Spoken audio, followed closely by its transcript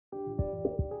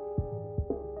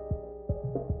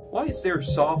Why is there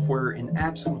software in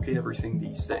absolutely everything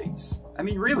these days? I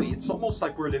mean, really, it's almost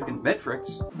like we're living in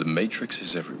Matrix. The Matrix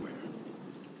is everywhere.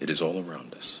 It is all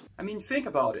around us. I mean, think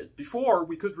about it. Before,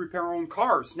 we could repair our own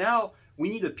cars. Now, we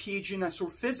need a PhD in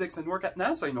astrophysics and work at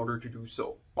NASA in order to do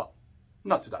so. Well,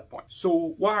 not to that point.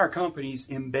 So, why are companies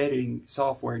embedding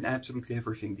software in absolutely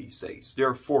everything these days? There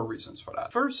are 4 reasons for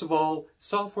that. First of all,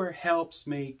 software helps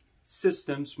make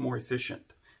systems more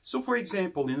efficient. So for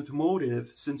example, in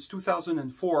automotive, since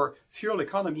 2004, fuel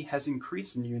economy has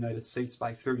increased in the United States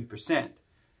by 30%.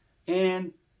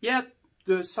 And yet,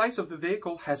 the size of the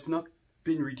vehicle has not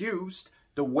been reduced,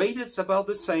 the weight is about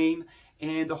the same,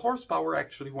 and the horsepower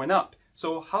actually went up.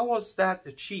 So how was that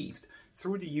achieved?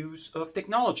 Through the use of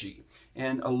technology.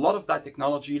 And a lot of that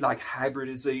technology, like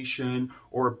hybridization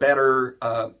or better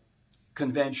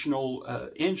conventional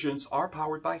engines, are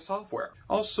powered by software.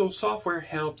 Also, software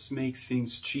helps make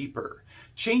things cheaper.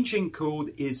 Changing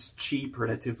code is cheap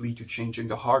relatively to changing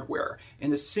the hardware,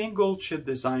 and a single chip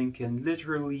design can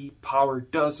literally power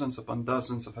dozens upon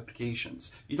dozens of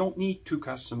applications. You don't need to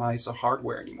customize the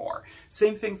hardware anymore.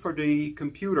 Same thing for the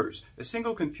computers. A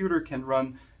single computer can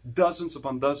run dozens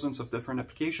upon dozens of different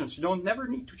applications. You don't never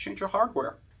need to change your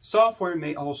hardware. Software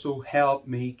may also help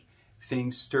make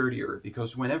things sturdier,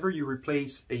 because whenever you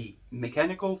replace a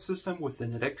mechanical system with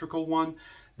an electrical one,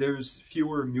 there's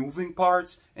fewer moving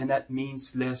parts, and that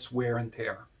means less wear and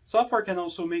tear. Software can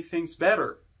also make things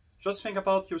better. Just think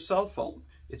about your cell phone.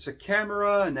 It's a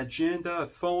camera, an agenda, a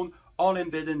phone, all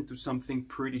embedded into something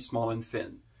pretty small and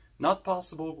thin. Not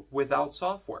possible without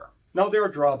software. Now, there are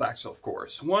drawbacks, of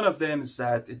course. One of them is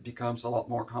that it becomes a lot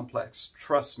more complex.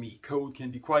 Trust me, code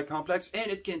can be quite complex,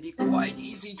 and it can be quite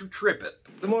easy to trip it.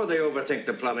 The more they overthink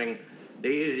the plumbing, the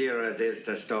easier it is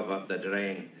to stop up the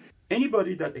drain.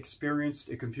 Anybody that experienced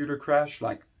a computer crash,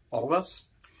 like all of us,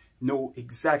 know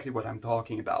exactly what I'm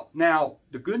talking about. Now,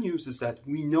 the good news is that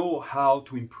we know how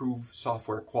to improve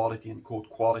software quality and code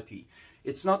quality.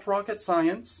 It's not rocket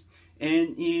science.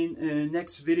 And in the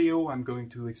next video, I'm going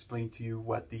to explain to you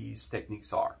what these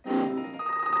techniques are.